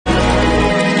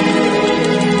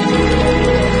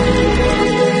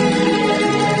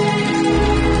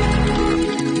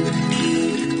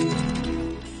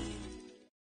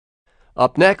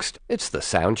Up next, it's the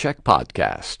Soundcheck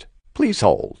Podcast. Please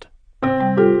hold.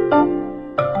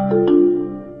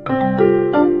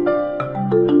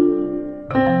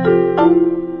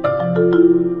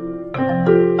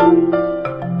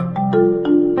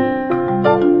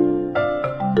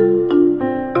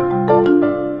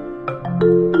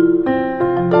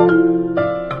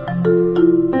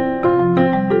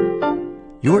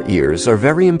 Your ears are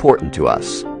very important to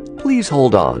us. Please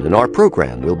hold on, and our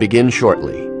program will begin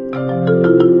shortly.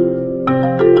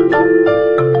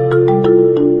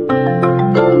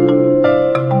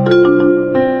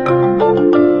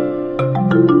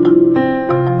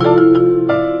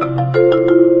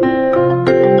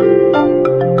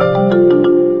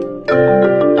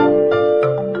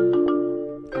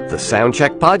 The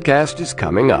Soundcheck Podcast is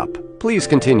coming up. Please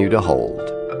continue to hold.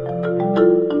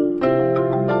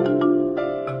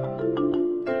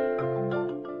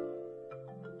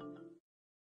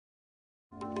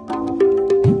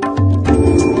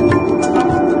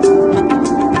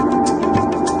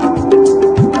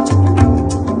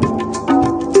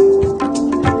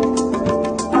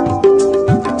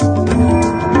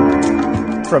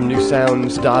 From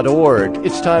newsounds.org,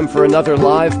 it's time for another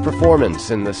live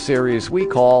performance in the series we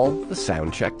call the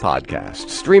Soundcheck Podcast.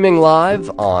 Streaming live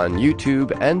on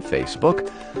YouTube and Facebook,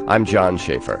 I'm John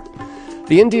Schaefer.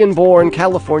 The Indian-born,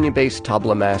 California-based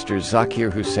tabla master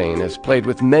Zakir Hussain has played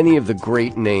with many of the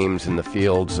great names in the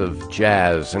fields of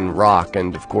jazz and rock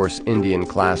and, of course, Indian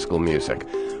classical music.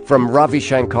 From Ravi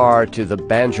Shankar to the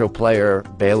banjo player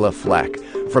Bela Fleck,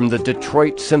 from the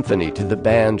Detroit Symphony to the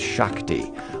band Shakti,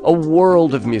 a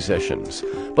world of musicians.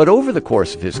 But over the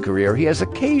course of his career, he has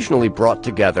occasionally brought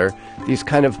together these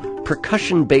kind of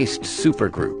percussion-based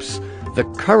supergroups. The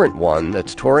current one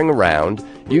that's touring around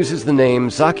uses the name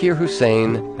Zakir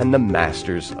Hussain and the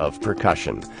Masters of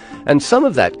Percussion. And some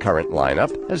of that current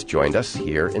lineup has joined us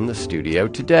here in the studio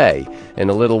today. In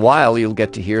a little while, you'll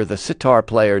get to hear the sitar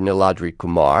player Niladri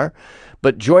Kumar.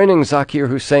 But joining Zakir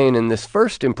Hussain in this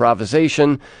first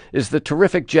improvisation is the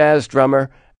terrific jazz drummer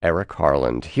Eric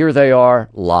Harland. Here they are,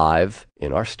 live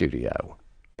in our studio.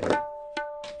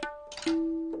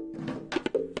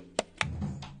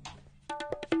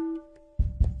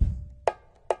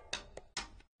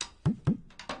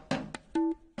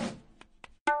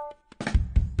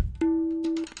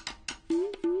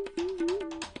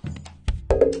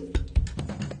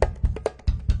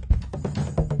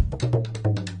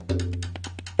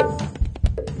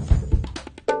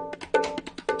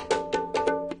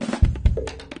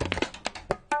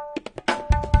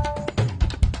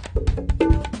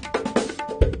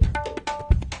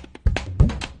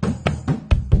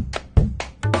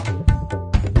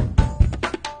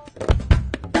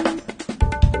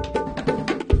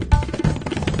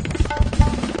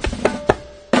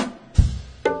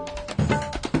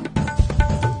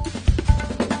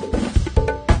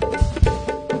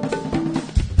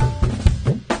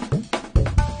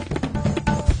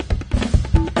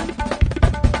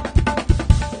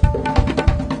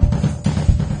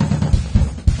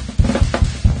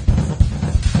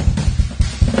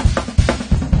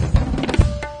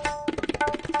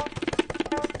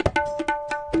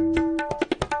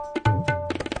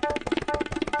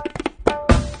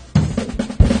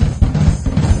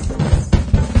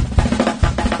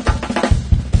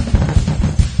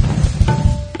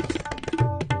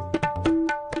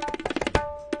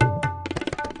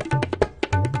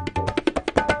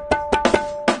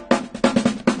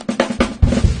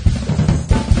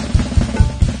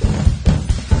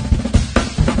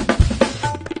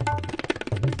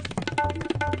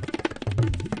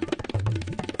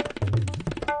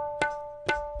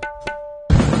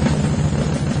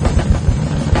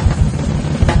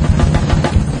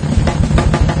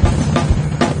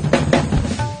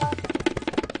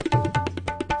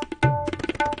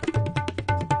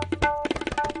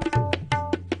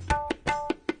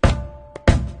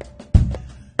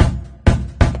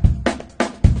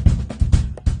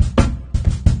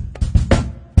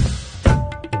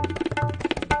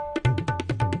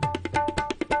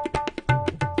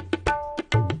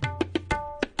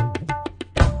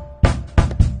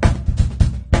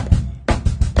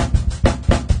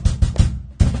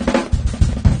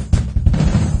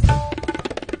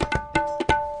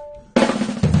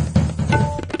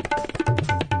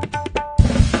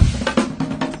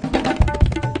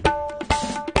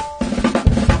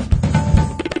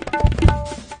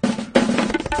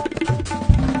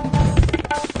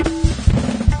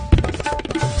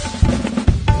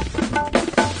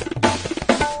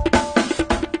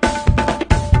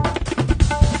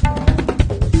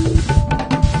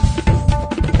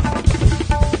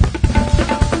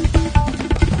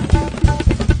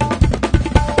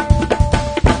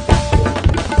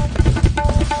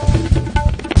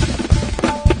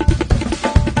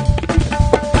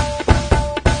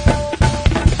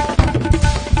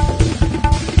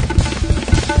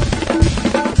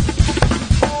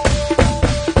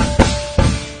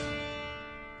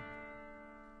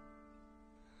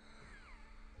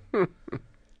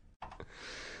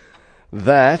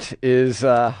 That is,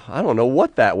 I don't know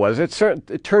what that was. It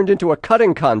turned into a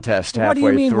cutting contest halfway through.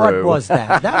 What do you mean, what was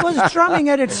that? That was drumming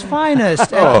at its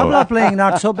finest. And tabla playing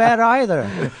not so bad either.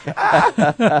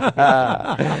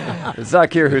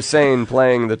 Zakir Hussain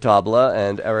playing the tabla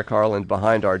and Eric Harland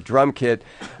behind our drum kit.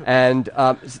 And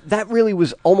that really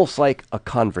was almost like a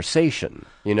conversation,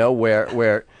 you know,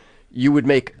 where you would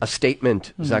make a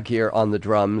statement, Zakeer, on the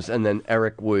drums, and then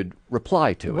Eric would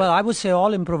reply to it. Well, I would say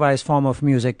all improvised form of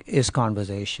music is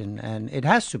conversation, and it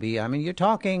has to be. I mean, you're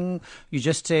talking,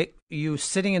 you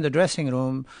sitting in the dressing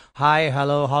room, hi,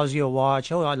 hello, how's your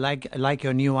watch? Oh, I like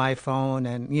your new iPhone,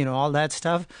 and, you know, all that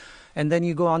stuff. And then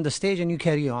you go on the stage and you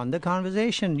carry on the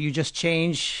conversation. You just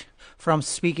change from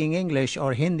speaking English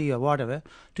or Hindi or whatever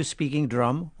to speaking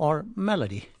drum or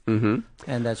melody. Mm-hmm.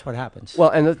 And that's what happens. Well,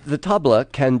 and the tabla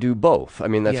can do both. I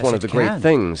mean, that's one of the great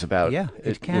things about it.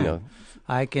 It can. You know.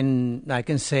 I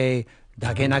can say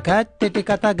dagenakat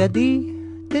titikata gadi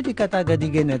titikata gadi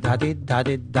gene dadi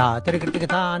dadi da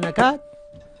titikata nakat.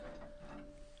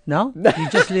 No? You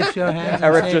just lift your hands.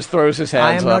 Eric and say, just throws his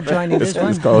hands up. I am not joining this one.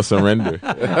 It's called surrender.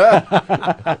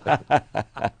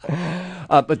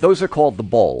 But those are called the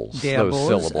bowls, they those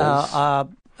bowls,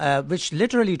 syllables. Which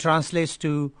literally translates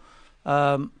to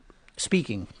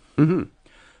speaking. Mm-hmm.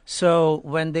 So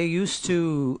when they used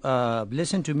to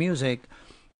listen to music,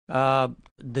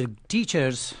 the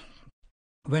teachers,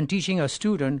 when teaching a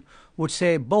student, would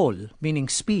say bowl, meaning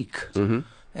speak. Mm-hmm.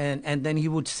 And then he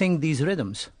would sing these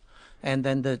rhythms. And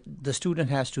then the student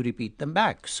has to repeat them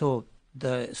back. So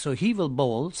he will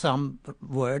bowl some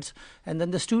words, and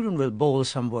then the student will bowl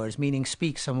some words, meaning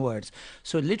speak some words.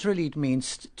 So literally it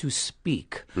means to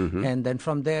speak. Mm-hmm. And then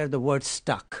from there the word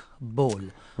stuck, bowl.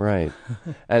 Right.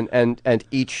 and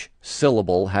each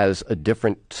syllable has a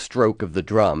different stroke of the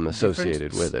drum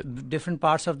associated with it. Different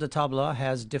parts of the tabla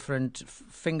has different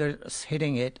fingers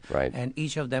hitting it, right. And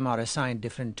each of them are assigned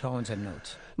different tones and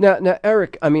notes. Now,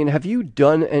 Eric, I mean, have you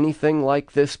done anything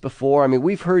like this before? I mean,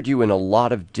 we've heard you in a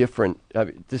lot of different,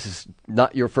 this is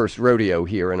not your first rodeo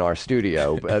here in our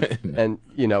studio, and,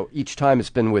 you know, each time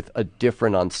it's been with a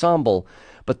different ensemble,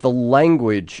 but the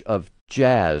language of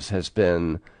jazz has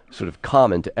been sort of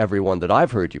common to everyone that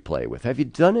I've heard you play with. Have you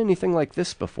done anything like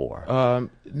this before?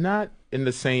 Not in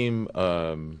the same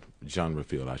genre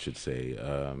field, I should say.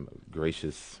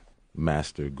 Gracious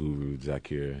master guru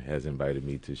Zakeer has invited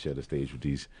me to share the stage with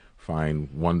these fine,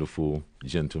 wonderful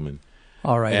gentlemen.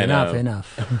 All right, and,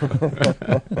 enough.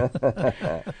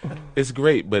 It's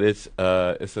great, but it's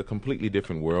a completely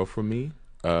different world for me.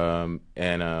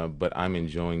 But I'm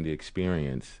enjoying the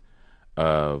experience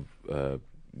of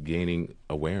gaining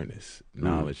awareness,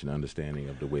 knowledge, and understanding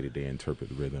of the way that they interpret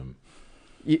rhythm.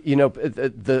 You know,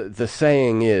 the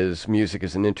saying is music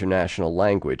is an international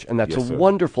language, and that's a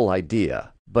wonderful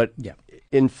idea. But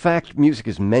in fact, music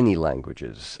is many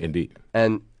languages. Indeed.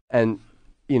 And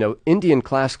you know, Indian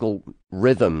classical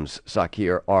rhythms,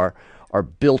 Zakeer, are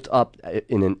built up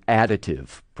in an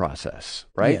additive process,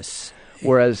 right? Yes.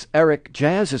 Whereas, Eric,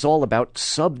 jazz is all about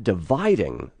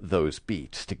subdividing those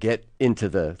beats to get into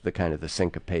the kind of the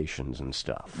syncopations and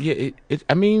stuff. Yeah,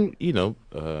 I mean, you know,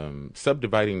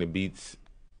 subdividing the beats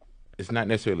is not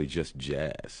necessarily just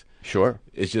jazz. Sure.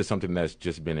 It's just something that's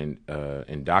just been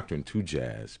indoctrined to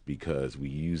jazz because we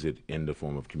use it in the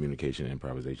form of communication and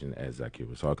improvisation, as Zakeer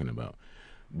was talking about.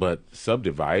 But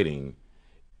subdividing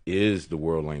is the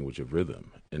world language of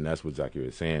rhythm, and that's what Zakeer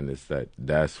is saying, is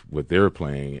that's what they're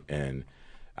playing. And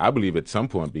I believe at some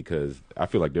point, because I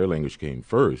feel like their language came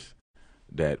first,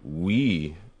 that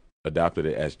we adopted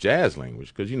it as jazz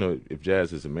language. Because, you know, if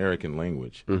jazz is American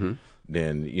language,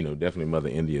 then, you know, definitely Mother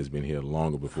India has been here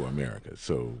longer before America.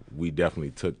 So we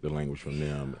definitely took the language from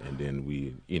them, and then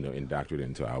we, you know, indoctrinated it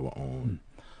into our own,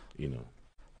 you know.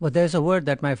 Well, there's a word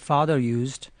that my father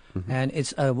used, and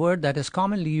it's a word that is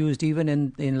commonly used even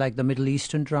in like the Middle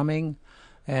Eastern drumming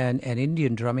and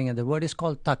Indian drumming, and the word is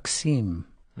called taqsim.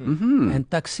 And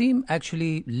taqsim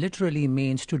actually literally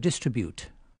means to distribute.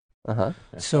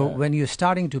 So when you're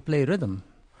starting to play rhythm,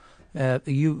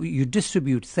 you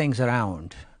distribute things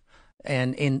around.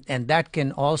 And that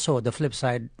can also, the flip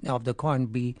side of the coin,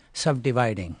 be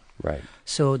subdividing. Right.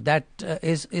 So that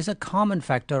is a common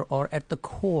factor, or at the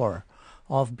core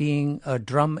of being a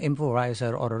drum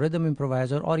improviser or a rhythm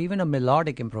improviser or even a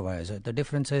melodic improviser. The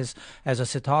difference is, as a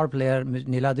sitar player,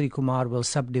 Niladri Kumar will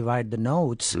subdivide the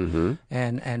notes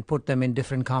and put them in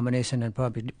different combination and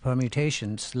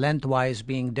permutations, lengthwise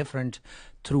being different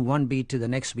through one beat to the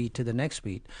next beat to the next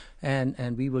beat.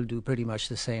 And we will do pretty much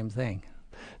the same thing.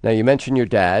 Now, you mentioned your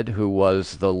dad, who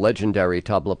was the legendary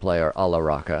tabla player Ala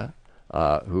Raka.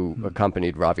 who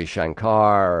accompanied Ravi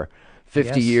Shankar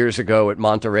 50 Yes. years ago at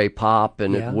Monterey Pop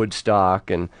and Yeah. at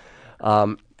Woodstock, and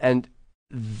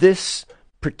this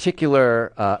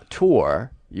particular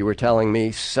tour, you were telling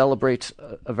me, celebrates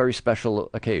a very special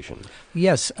occasion.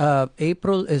 Yes,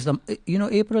 April is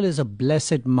April is a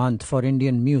blessed month for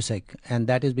Indian music, and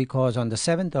that is because on the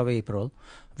 7th of April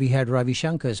we had Ravi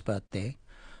Shankar's birthday.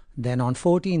 Then on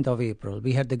 14th of April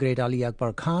we had the great Ali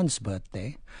Akbar Khan's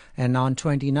birthday, and on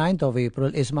 29th of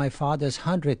April is my father's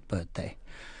 100th birthday.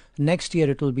 Next year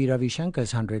it will be Ravi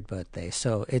Shankar's 100th birthday.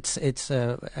 So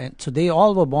so they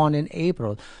all were born in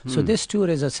April. So this tour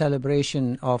is a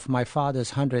celebration of my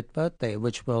father's 100th birthday,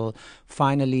 which will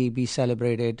finally be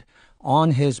celebrated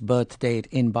on his birth date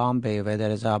in Bombay, where there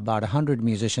is about 100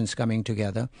 musicians coming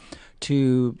together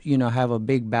to have a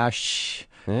big bash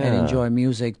and enjoy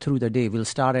music through the day. We'll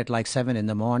start at like 7 in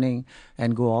the morning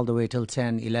and go all the way till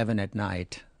 10, 11 at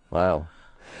night. Wow.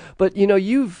 But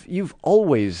you've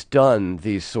always done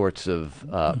these sorts of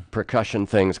percussion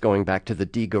things, going back to the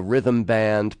Diga Rhythm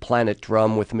Band, Planet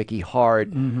Drum with Mickey Hart,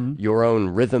 your own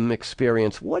rhythm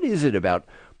experience. What is it about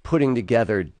putting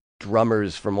together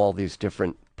drummers from all these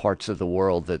different parts of the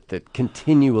world that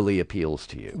continually appeals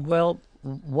to you? Well,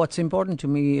 what's important to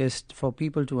me is for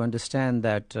people to understand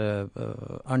that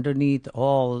underneath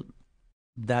all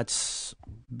that's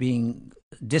being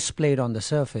displayed on the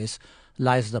surface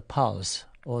lies the pulse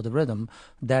or the rhythm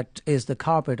that is the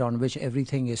carpet on which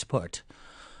everything is put.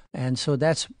 And so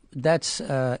that's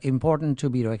important to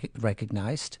be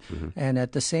recognized. And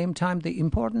at the same time, the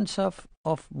importance of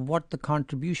what the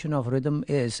contribution of rhythm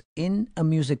is in a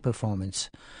music performance.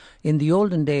 In the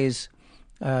olden days,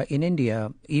 in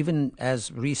India, even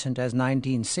as recent as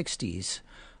 1960s,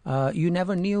 you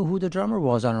never knew who the drummer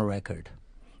was on a record.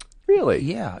 Really?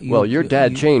 Yeah. Well, your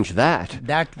dad changed that.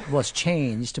 That was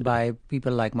changed by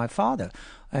people like my father.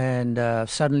 And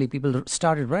suddenly people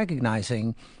started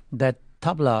recognizing that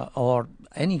tabla or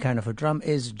any kind of a drum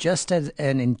is just as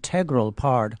an integral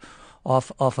part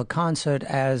of a concert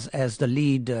as the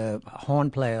lead horn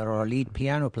player or lead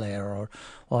piano player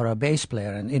or a bass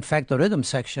player. And in fact, the rhythm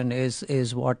section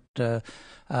is what the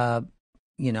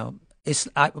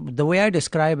way I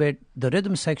describe it. The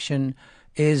rhythm section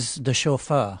is the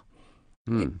chauffeur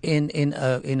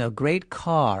in a great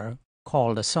car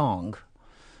called a song.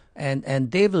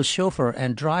 And they will chauffeur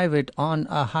and drive it on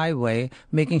a highway,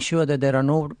 making sure that there are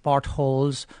no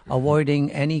potholes, avoiding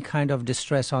any kind of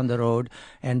distress on the road,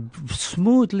 and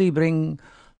smoothly bring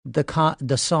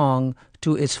the song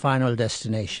to its final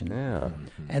destination. Yeah.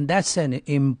 And that's an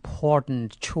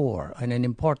important chore and an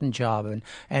important job.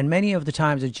 And many of the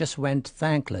times it just went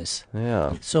thankless.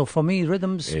 Yeah. So for me,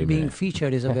 rhythms Amen. being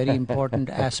featured is a very important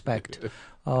aspect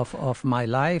of my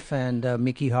life. And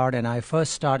Mickey Hart and I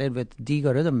first started with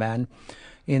Diga Rhythm Band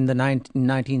in the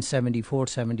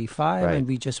 1974-75, Right. and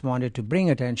we just wanted to bring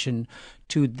attention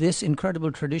to this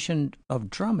incredible tradition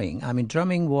of drumming. I mean,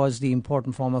 drumming was the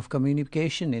important form of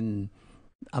communication in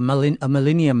a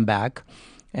millennium back,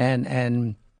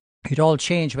 and it all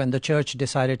changed when the church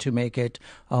decided to make it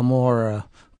a more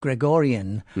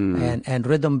Gregorian, and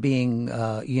rhythm being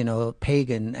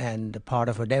pagan and part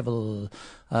of a devil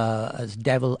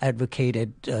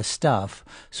advocated stuff.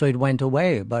 So it went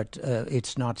away, but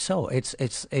it's not so. It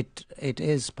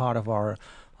is part of our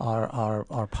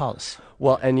pulse.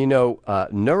 Well, and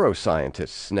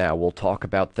neuroscientists now will talk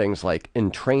about things like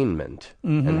entrainment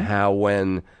and how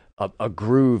when a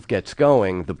groove gets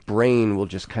going, the brain will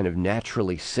just kind of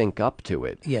naturally sync up to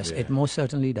it. Yes, it most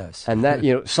certainly does. And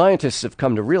that, scientists have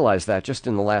come to realize that just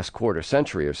in the last quarter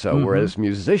century or so, whereas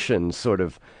musicians sort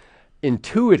of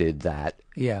intuited that,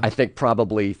 I think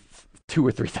probably 2,000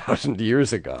 or 3,000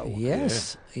 years ago.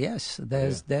 Yes.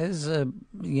 There's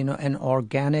an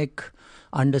organic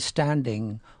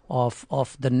understanding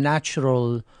of the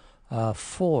natural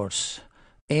force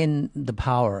in the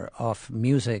power of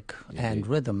music and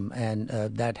rhythm, and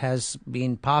that has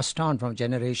been passed on from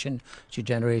generation to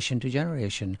generation to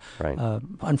generation. Right.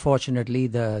 Unfortunately,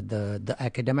 the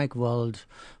academic world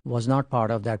was not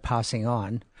part of that passing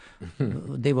on.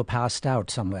 They were passed out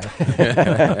somewhere.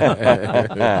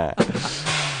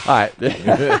 All right.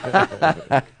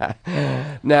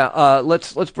 Now,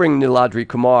 let's bring Niladri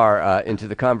Kumar into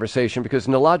the conversation, because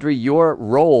Niladri, your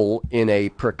role in a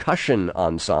percussion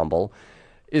ensemble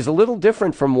is a little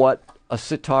different from what a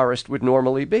sitarist would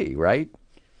normally be, right?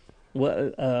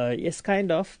 Well, yes, kind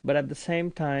of. But at the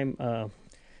same time,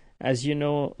 as you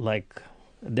know, like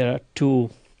there are two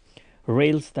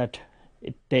rails that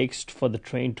it takes for the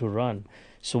train to run.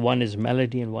 So one is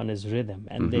melody and one is rhythm,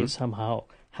 and they somehow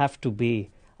have to be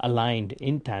aligned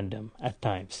in tandem at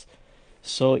times.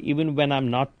 So even when I'm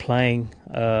not playing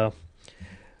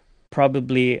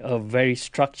probably a very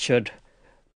structured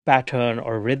pattern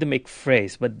or rhythmic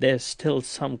phrase, but there's still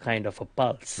some kind of a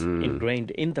pulse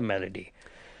ingrained in the melody,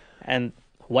 and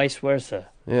vice versa.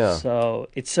 Yeah. So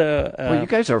it's a well, you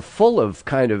guys are full of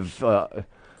kind of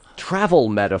travel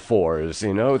metaphors,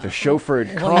 you know, the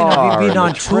chauffeured car. Well, we've been and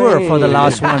on the tour for the train.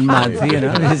 last 1 month,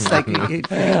 it's like we've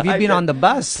been on the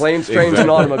bus. Planes, trains, and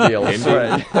automobiles.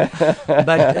 Right.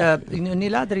 But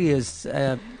Niladri is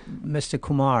Mr.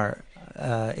 Kumar,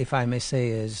 if I may say,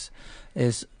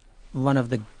 is one of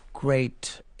the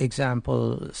great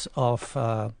examples of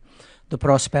the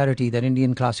prosperity that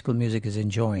Indian classical music is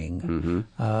enjoying.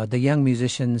 The young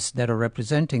musicians that are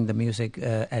representing the music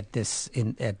at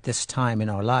this time in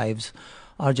our lives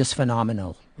are just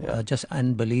phenomenal, just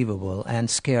unbelievable and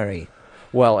scary.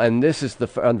 Well, and this is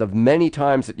the many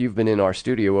times that you've been in our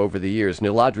studio over the years,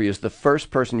 Niladri is the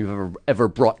first person you've ever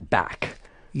brought back.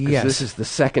 Yes, this is the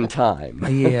second time.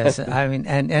 Yes, I mean,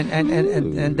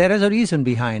 and there is a reason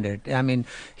behind it. I mean,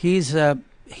 he's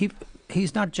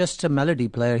not just a melody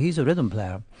player; he's a rhythm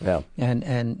player. Yeah,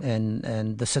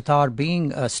 and the sitar,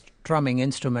 being a strumming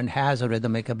instrument, has a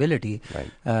rhythmic ability, right.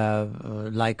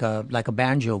 like a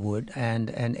banjo would,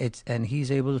 and he's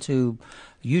able to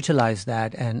utilize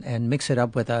that and mix it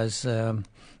up with us, on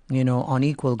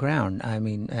equal ground. I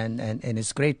mean, and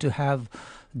it's great to have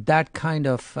that kind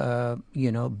of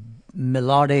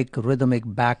melodic rhythmic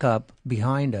backup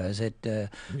behind us. It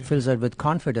fills us with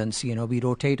confidence. We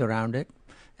rotate around it,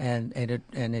 and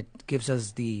it gives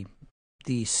us the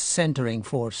centering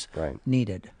force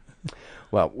needed.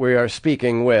 Well, we are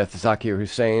speaking with Zakir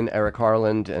Hussain, Eric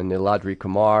Harland, and Niladri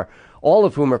Kumar, all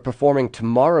of whom are performing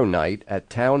tomorrow night at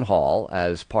Town Hall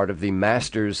as part of the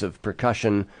Masters of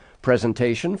Percussion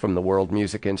presentation from the World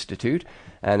Music Institute,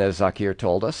 and as Zakeer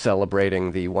told us,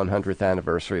 celebrating the 100th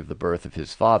anniversary of the birth of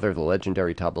his father, the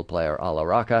legendary tabla player Ala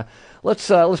Raka. Let's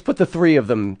put the three of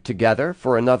them together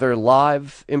for another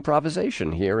live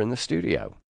improvisation here in the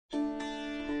studio.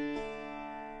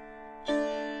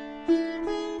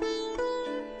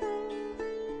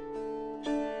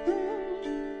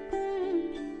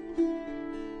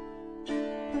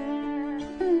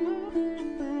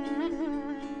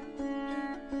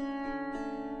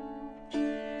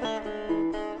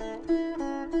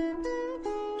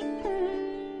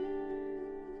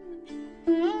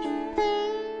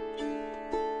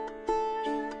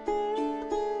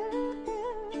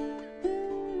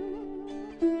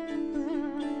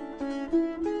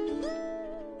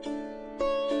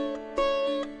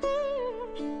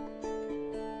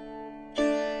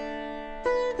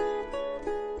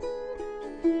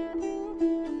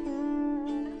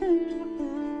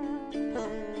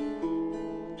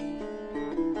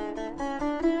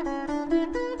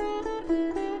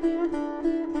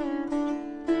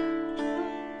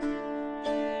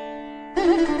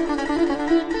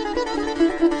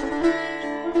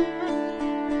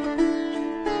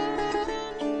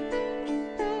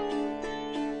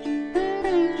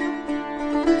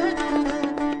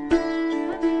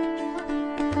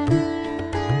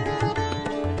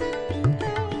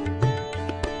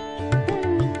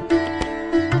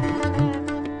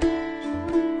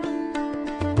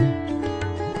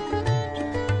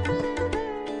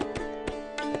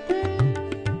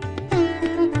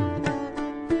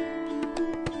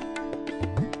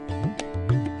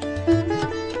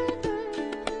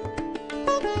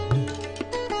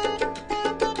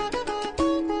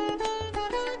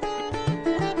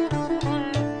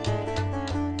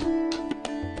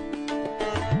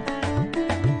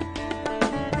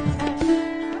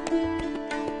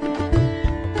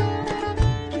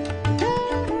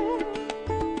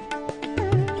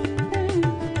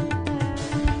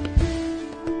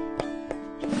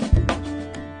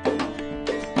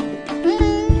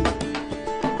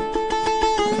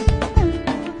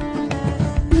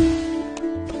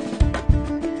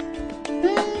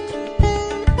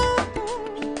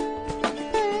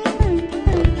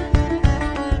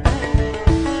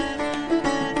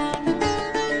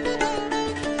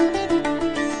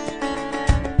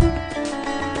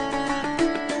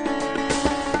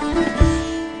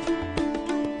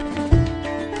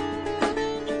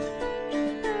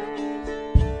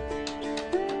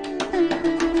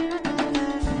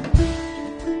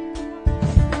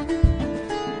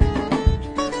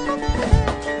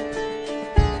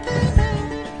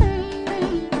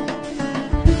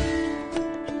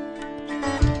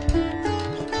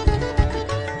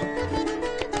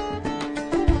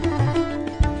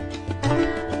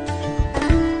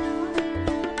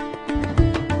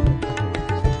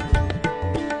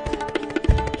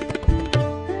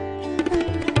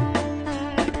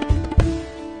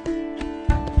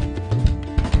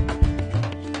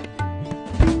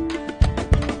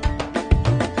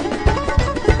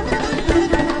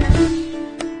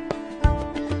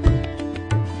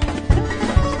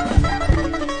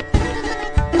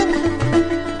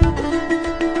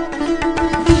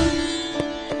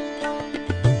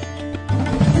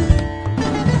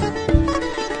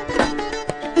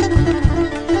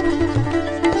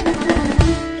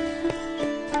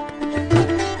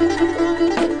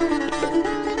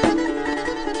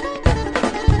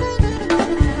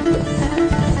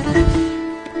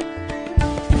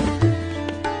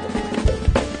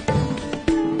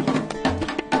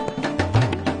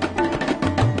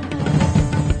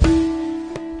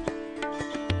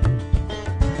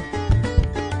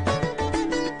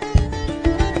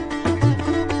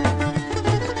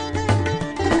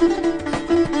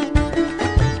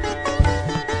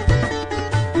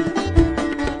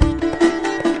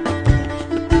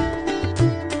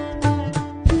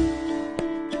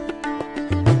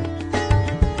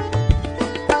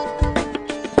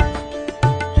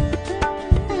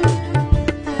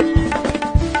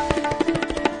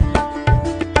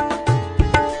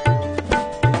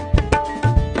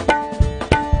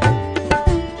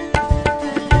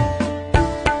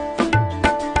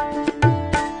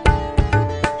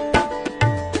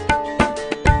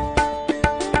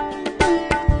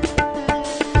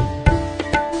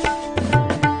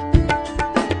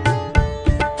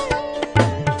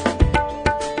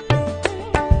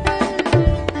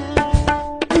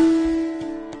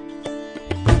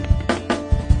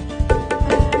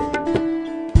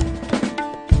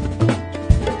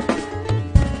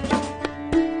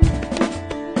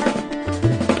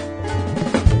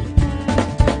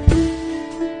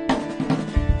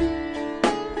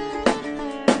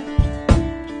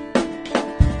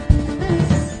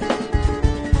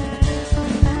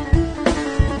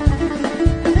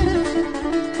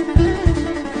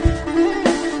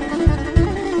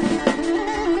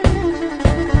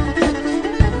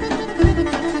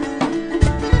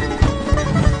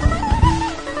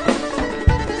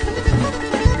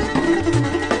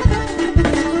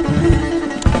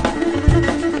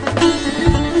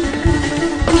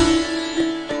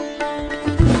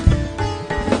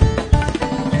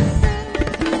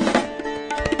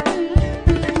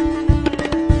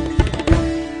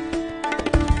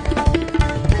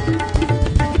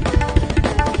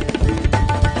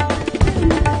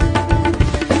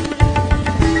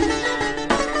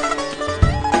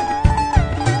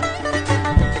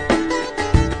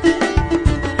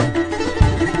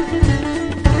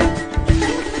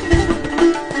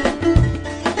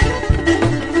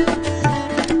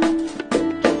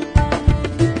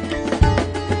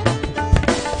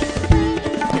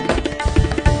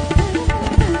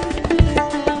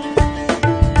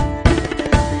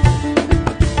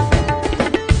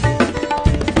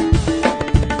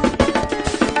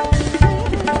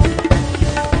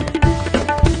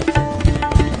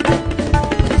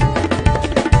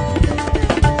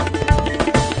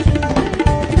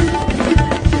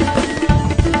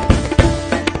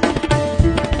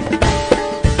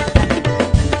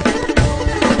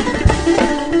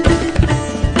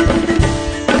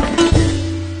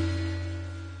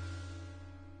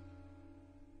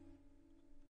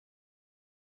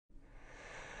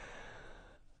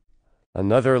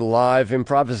 Another live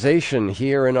improvisation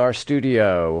here in our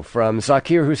studio from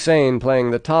Zakir Hussain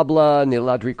playing the tabla,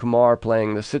 Niladri Kumar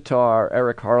playing the sitar,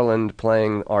 Eric Harland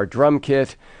playing our drum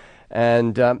kit.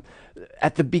 And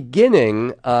at the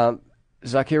beginning,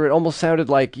 Zakir, it almost sounded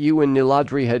like you and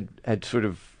Niladri had sort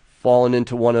of fallen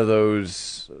into one of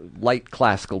those light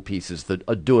classical pieces, the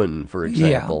Adun, for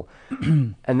example. Yeah.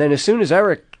 And then as soon as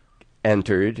Eric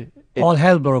entered... all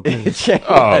hell broke loose. Now,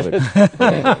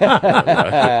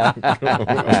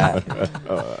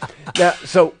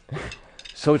 so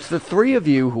it's the three of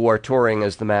you who are touring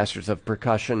as the Masters of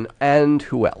Percussion, and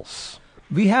who else?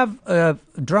 We have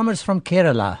drummers from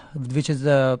Kerala, which is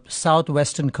the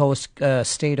southwestern coast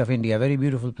state of India, very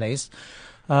beautiful place.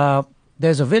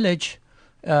 There's a village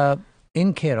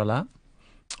in Kerala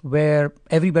where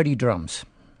everybody drums.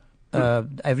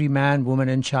 Every man, woman,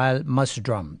 and child must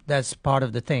drum. That's part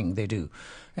of the thing they do.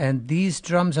 And these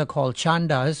drums are called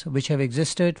chandas, which have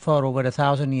existed for over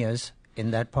 1,000 years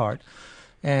in that part.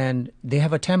 And they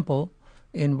have a temple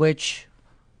in which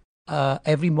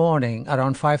every morning,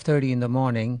 around 5:30 in the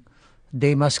morning,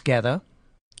 they must gather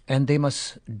and they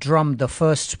must drum the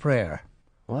first prayer.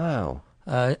 Wow.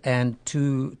 And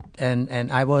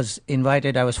I was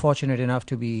invited. I was fortunate enough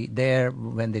to be there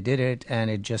when they did it, and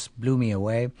it just blew me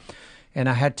away. And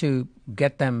I had to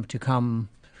get them to come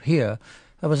here.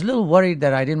 I was a little worried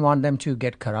that I didn't want them to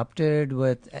get corrupted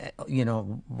with,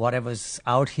 whatever's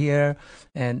out here,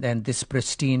 and this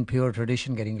pristine, pure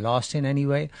tradition getting lost in any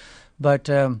way. But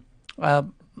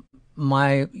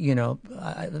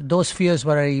those fears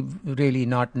were really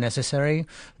not necessary.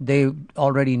 They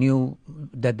already knew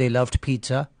that they loved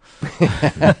pizza.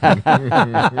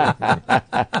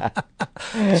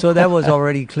 So that was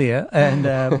already clear. And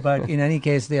but in any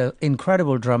case, they are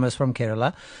incredible drummers from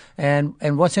Kerala.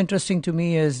 And what's interesting to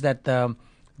me is that the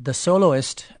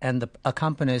soloist and the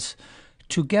accompanist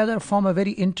together form a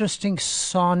very interesting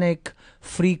sonic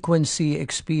frequency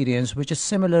experience, which is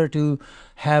similar to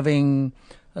having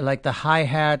like the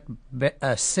hi-hat,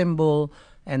 cymbal,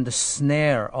 and the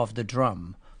snare of the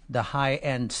drum, the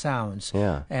high-end sounds.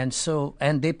 Yeah. And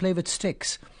they play with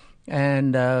sticks.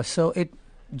 And so it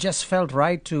just felt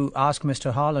right to ask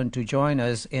Mr. Harland to join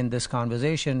us in this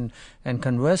conversation and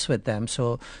converse with them.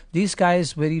 So these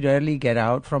guys very rarely get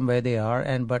out from where they are,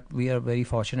 but we are very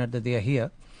fortunate that they are here.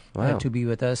 Wow. To be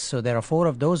with us. So there are 4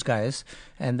 of those guys,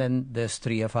 and then there's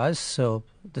 3 of us, so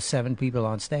the 7 people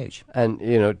on stage. And,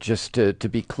 just to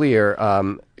be clear,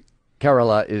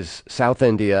 Kerala is South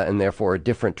India and therefore a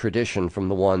different tradition from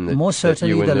the one that most that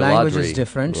certainly you and the language Niladri. is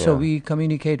different, Yeah. so we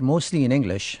communicate mostly in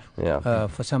English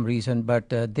for some reason. But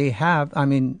they have,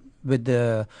 with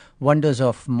the wonders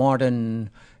of modern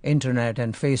internet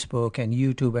and Facebook and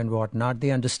YouTube and whatnot,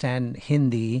 they understand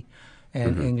Hindi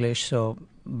and English, so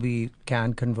we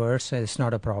can converse. It's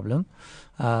not a problem.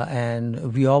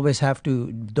 And we always have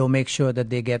to, though, make sure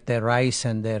that they get their rice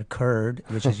and their curd,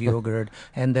 which is yogurt,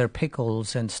 and their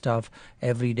pickles and stuff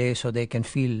every day so they can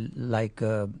feel like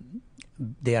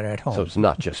they are at home. So it's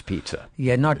not just pizza.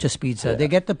 Yeah, not just pizza. Yeah. They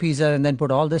get the pizza and then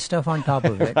put all this stuff on top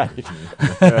of it.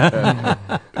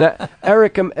 Now,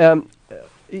 Eric,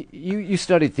 you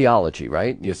studied theology,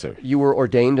 right? Yes, sir. You were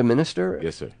ordained a minister?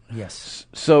 Yes, sir. Yes.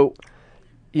 So,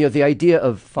 the idea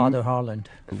of... Father Harland.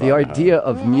 The idea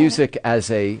of music as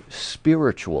a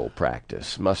spiritual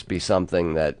practice must be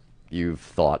something that you've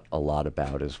thought a lot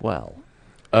about as well.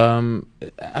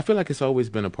 I feel like it's always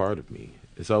been a part of me.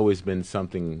 It's always been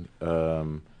something. For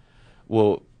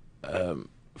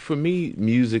me,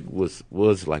 music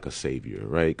was like a savior,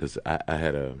 right? Because I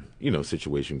had a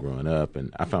situation growing up,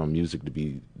 and I found music to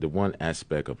be the one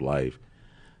aspect of life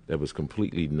that was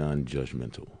completely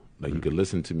non-judgmental. Like you could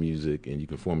listen to music and you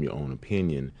can form your own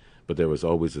opinion, but there was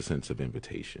always a sense of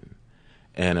invitation.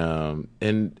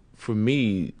 And for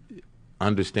me,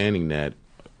 understanding that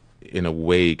in a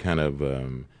way kind of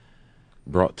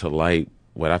brought to light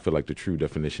what I feel like the true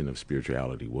definition of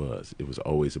spirituality was. It was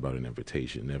always about an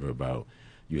invitation, never about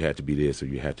you had to be this or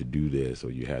you had to do this or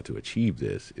you had to achieve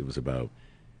this. It was about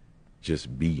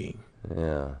just being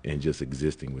and just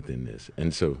existing within this.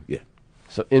 And so, yeah.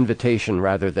 So invitation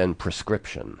rather than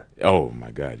prescription. Oh,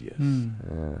 my God, yes.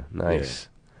 Nice.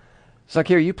 Yeah.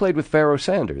 Zakeer, you played with Pharaoh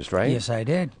Sanders, right? Yes, I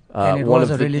did. And it was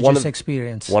a religious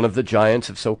experience. One of the giants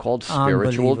of so-called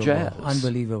spiritual jazz.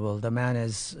 Unbelievable. The man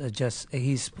is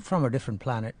he's from a different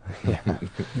planet.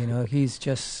 He's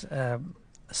just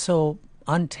so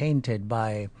untainted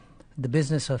by the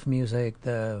business of music,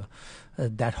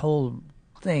 that whole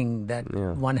thing that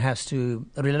one has to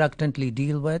reluctantly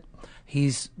deal with.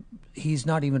 He's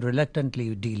not even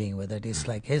reluctantly dealing with it. It's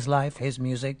like his life, his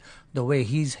music, the way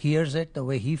he hears it, the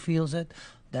way he feels it.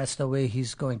 that's the way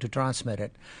he's going to transmit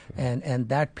it. And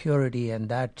that purity and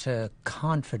that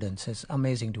confidence is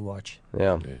amazing to watch.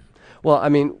 Yeah. Well, I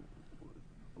mean,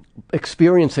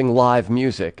 experiencing live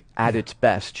music at its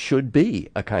best should be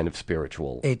a kind of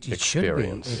spiritual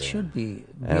experience. It should be.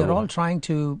 We are all trying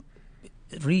to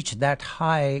reach that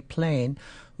high plane,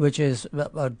 which is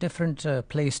a different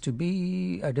place to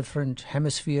be, a different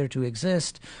hemisphere to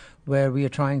exist, where we are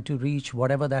trying to reach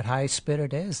whatever that high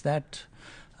spirit is that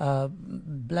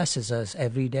blesses us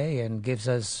every day and gives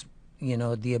us,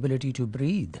 the ability to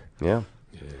breathe. Yeah.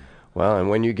 Well, and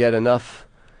when you get enough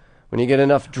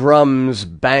drums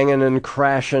banging and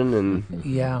crashing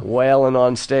and wailing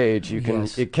on stage,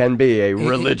 it can be a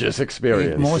religious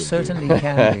experience. It most certainly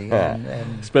can be.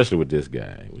 And especially with this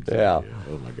guy. Oh,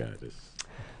 my God.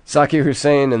 Zakir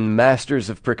Hussain and Masters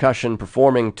of Percussion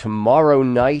performing tomorrow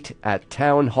night at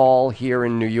Town Hall here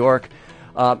in New York.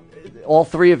 All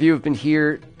three of you have been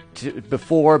here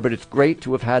before, but it's great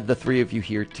to have had the three of you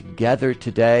here together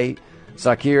today.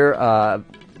 Zakir,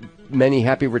 many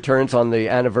happy returns on the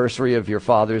anniversary of your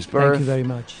father's birth. Thank you very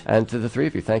much. And to the three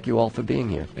of you, thank you all for being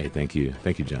here. Hey, thank you.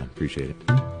 Thank you, John. Appreciate it.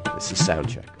 This is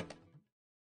Soundcheck.